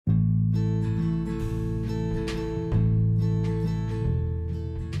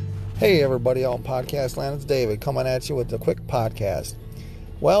Hey everybody out in podcast land, it's David coming at you with a quick podcast.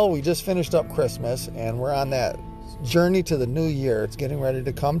 Well, we just finished up Christmas and we're on that journey to the new year. It's getting ready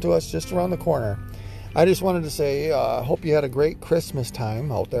to come to us just around the corner. I just wanted to say, I hope you had a great Christmas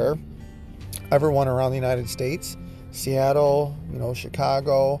time out there. Everyone around the United States, Seattle,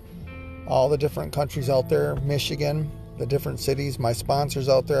 Chicago, all the different countries out there, Michigan, the different cities, my sponsors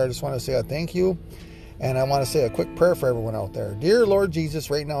out there. I just want to say a thank you. And I want to say a quick prayer for everyone out there. Dear Lord Jesus,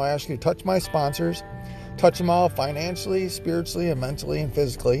 right now I ask you to touch my sponsors. Touch them all financially, spiritually, and mentally and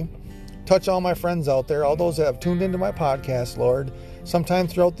physically. Touch all my friends out there, all those that have tuned into my podcast, Lord. Sometime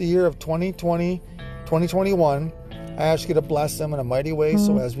throughout the year of 2021, I ask you to bless them in a mighty way.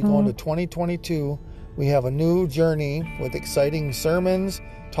 So as we go into 2022, we have a new journey with exciting sermons,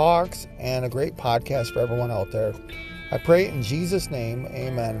 talks, and a great podcast for everyone out there. I pray in Jesus' name,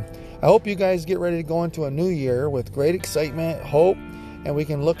 amen. I hope you guys get ready to go into a new year with great excitement, hope, and we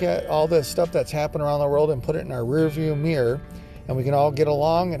can look at all the stuff that's happened around the world and put it in our rearview mirror, and we can all get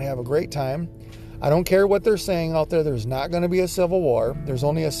along and have a great time. I don't care what they're saying out there. There's not going to be a civil war. There's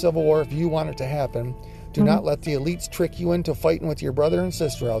only a civil war if you want it to happen. Do not let the elites trick you into fighting with your brother and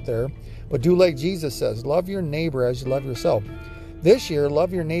sister out there, but do like Jesus says, love your neighbor as you love yourself. This year,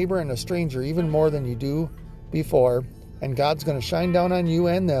 love your neighbor and a stranger even more than you do before, and God's going to shine down on you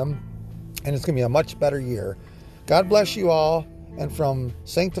and them, and it's going to be a much better year. God bless you all. And from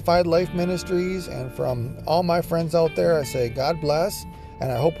Sanctified Life Ministries and from all my friends out there, I say God bless.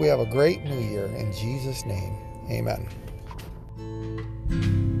 And I hope we have a great new year. In Jesus' name, amen.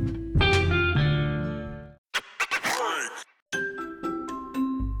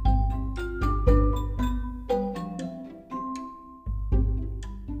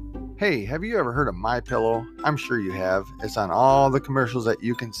 Hey, have you ever heard of MyPillow? I'm sure you have. It's on all the commercials that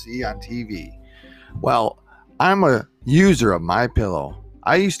you can see on TV. Well, I'm a user of MyPillow.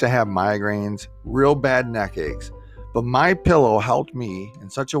 I used to have migraines, real bad neck aches, but MyPillow helped me in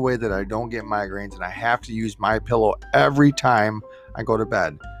such a way that I don't get migraines, and I have to use MyPillow every time I go to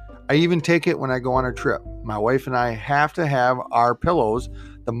bed. I even take it when I go on a trip. My wife and I have to have our pillows,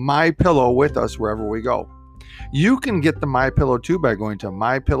 the MyPillow, with us wherever we go. You can get the MyPillow too by going to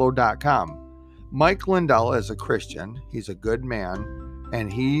mypillow.com. Mike Lindell is a Christian. He's a good man,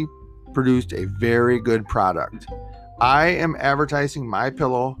 and he produced a very good product. I am advertising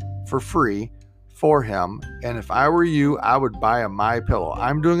MyPillow for free for him, and if I were you, I would buy a MyPillow.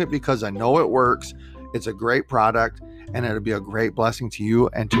 I'm doing it because I know it works. It's a great product, and it'll be a great blessing to you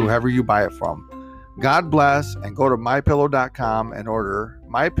and to whoever you buy it from. God bless, and go to mypillow.com and order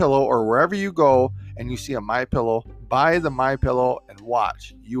MyPillow, or wherever you go and you see a MyPillow, buy the MyPillow and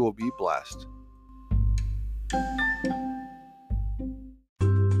watch. You will be blessed.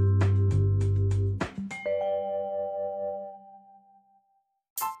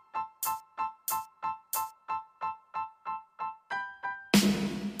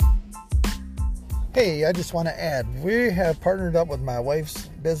 Hey, I just want to add, we have partnered up with my wife's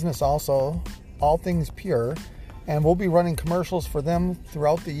business also, All Things Pure, and we'll be running commercials for them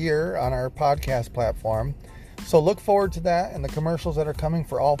throughout the year on our podcast platform. So look forward to that and the commercials that are coming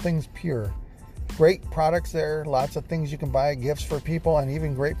for All Things Pure. Great products there, lots of things you can buy, gifts for people, and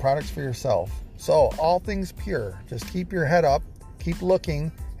even great products for yourself. So All Things Pure, just keep your head up, keep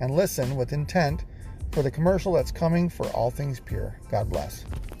looking, and listen with intent for the commercial that's coming for All Things Pure. God bless.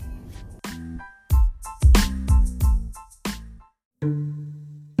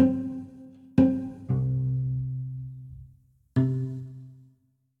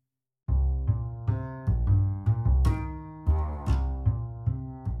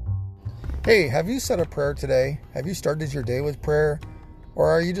 Hey, have you said a prayer today? Have you started your day with prayer? Or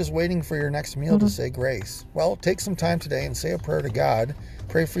are you just waiting for your next meal to say grace? Well, take some time today and say a prayer to God.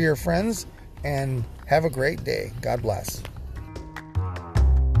 Pray for your friends and have a great day. God bless.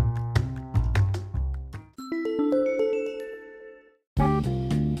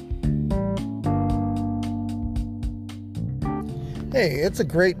 Hey, it's a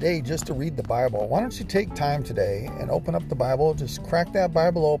great day just to read the Bible. Why don't you take time today and open up the Bible, just crack that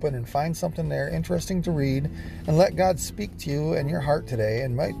Bible open and find something there interesting to read, and let God speak to you in your heart today,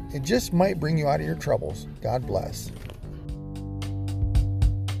 and it just might bring you out of your troubles. God bless.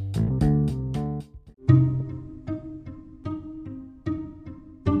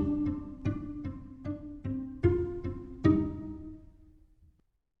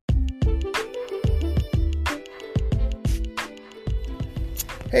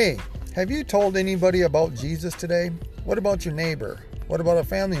 Hey, have you told anybody about Jesus today? What about your neighbor? What about a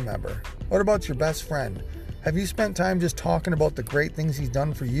family member? What about your best friend? Have you spent time just talking about the great things he's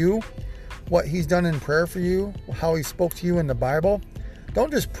done for you? What he's done in prayer for you? How he spoke to you in the Bible?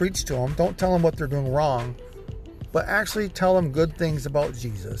 Don't just preach to them. Don't tell them what they're doing wrong, but actually tell them good things about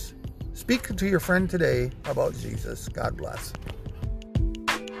Jesus. Speak to your friend today about Jesus. God bless.